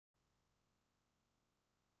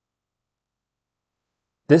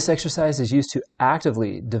This exercise is used to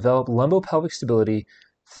actively develop lumbo-pelvic stability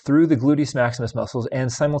through the gluteus maximus muscles and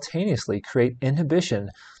simultaneously create inhibition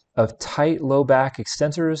of tight low back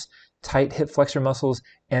extensors, tight hip flexor muscles,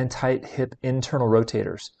 and tight hip internal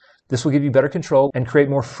rotators. This will give you better control and create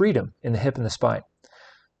more freedom in the hip and the spine.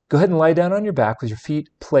 Go ahead and lie down on your back with your feet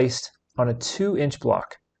placed on a 2-inch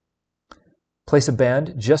block. Place a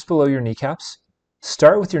band just below your kneecaps.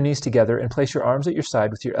 Start with your knees together and place your arms at your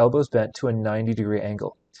side with your elbows bent to a 90-degree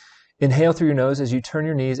angle. Inhale through your nose as you turn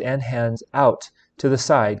your knees and hands out to the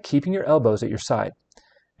side, keeping your elbows at your side.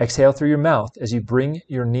 Exhale through your mouth as you bring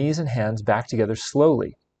your knees and hands back together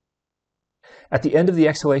slowly. At the end of the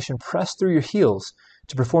exhalation, press through your heels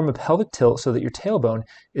to perform a pelvic tilt so that your tailbone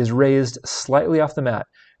is raised slightly off the mat.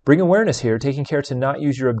 Bring awareness here, taking care to not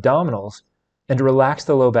use your abdominals and to relax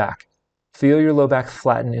the low back. Feel your low back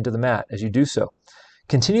flatten into the mat as you do so.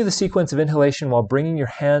 Continue the sequence of inhalation while bringing your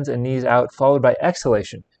hands and knees out, followed by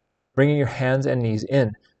exhalation, bringing your hands and knees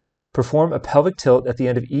in. Perform a pelvic tilt at the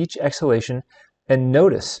end of each exhalation and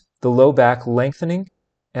notice the low back lengthening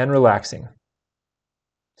and relaxing.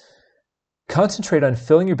 Concentrate on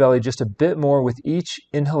filling your belly just a bit more with each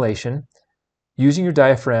inhalation, using your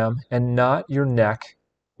diaphragm and not your neck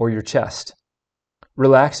or your chest.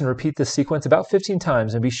 Relax and repeat this sequence about 15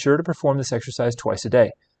 times and be sure to perform this exercise twice a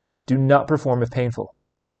day. Do not perform if painful.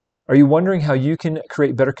 Are you wondering how you can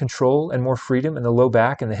create better control and more freedom in the low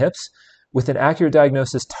back and the hips? With an accurate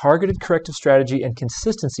diagnosis, targeted corrective strategy, and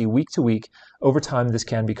consistency week to week, over time this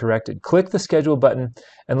can be corrected. Click the schedule button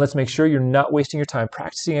and let's make sure you're not wasting your time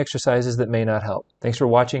practicing exercises that may not help. Thanks for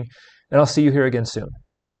watching, and I'll see you here again soon.